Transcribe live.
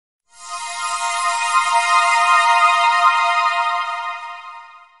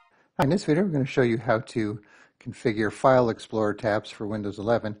In this video, we're going to show you how to configure File Explorer tabs for Windows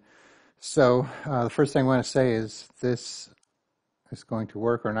 11. So the first thing I want to say is this is going to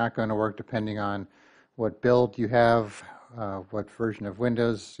work or not going to work depending on what build you have, what version of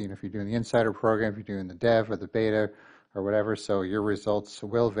Windows, if you're doing the Insider program, if you're doing the Dev or the Beta or whatever. So your results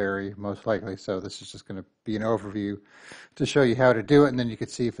will vary most likely. So this is just going to be an overview to show you how to do it, and then you can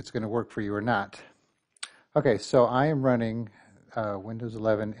see if it's going to work for you or not. Okay, so I am running Windows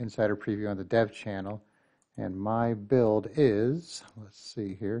 11 Insider Preview on the Dev channel, and my build is, let's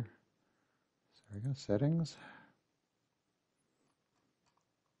see here, there we go, settings.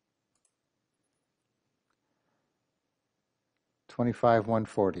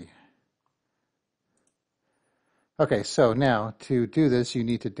 $25,140. Okay, so now to do this, you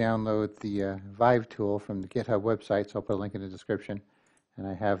need to download the ViveTool from the GitHub website, so I'll put a link in the description, and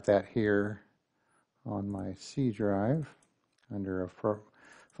I have that here on my C drive under a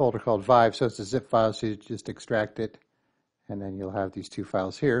folder called Vive. So it's a zip file, so you just extract it, and then you'll have these two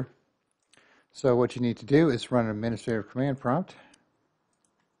files here. So what you need to do is run an administrative command prompt.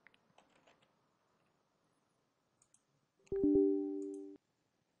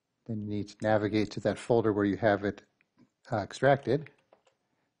 Then you need to navigate to that folder where you have it extracted.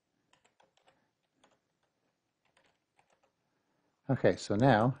 Okay, so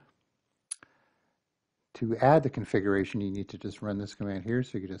now to add the configuration, you need to just run this command here.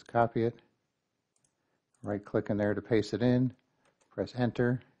 So you can just copy it, right click in there to paste it in, press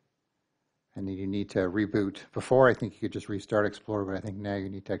enter, and then you need to reboot. Before, I think you could just restart Explorer, but I think now you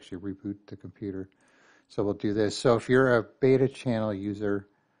need to actually reboot the computer. So we'll do this. So if you're a beta channel user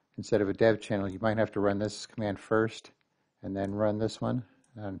instead of a dev channel, you might have to run this command first and then run this one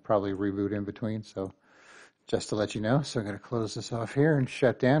and probably reboot in between. So just to let you know. So I'm going to close this off here and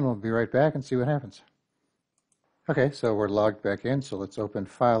shut down. We'll be right back and see what happens. Okay, so we're logged back in, so let's open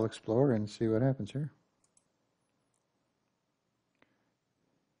File Explorer and see what happens here.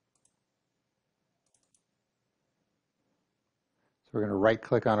 So we're going to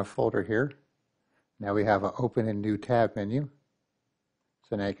right-click on a folder here. Now we have an Open in New Tab menu.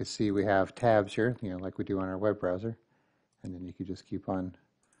 So now you can see we have tabs here, like we do on our web browser. And then you can just keep on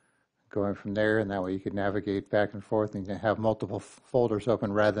going from there, and that way you can navigate back and forth and have multiple folders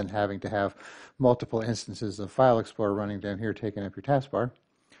open rather than having to have multiple instances of File Explorer running down here taking up your taskbar.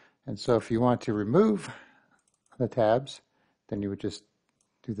 And so if you want to remove the tabs, then you would just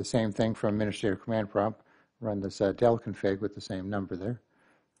do the same thing from administrative command prompt, run this delconfig with the same number there.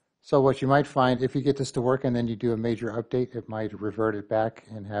 So what you might find, if you get this to work and then you do a major update, it might revert it back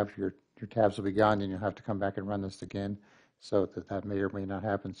and have your tabs will be gone, and you'll have to come back and run this again. So that may or may not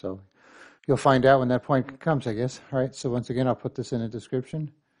happen. So you'll find out when that point comes, I guess. All right, so once again, I'll put this in the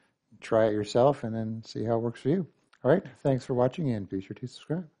description. Try it yourself and then see how it works for you. All right, thanks for watching, and be sure to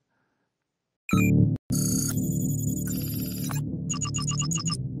subscribe.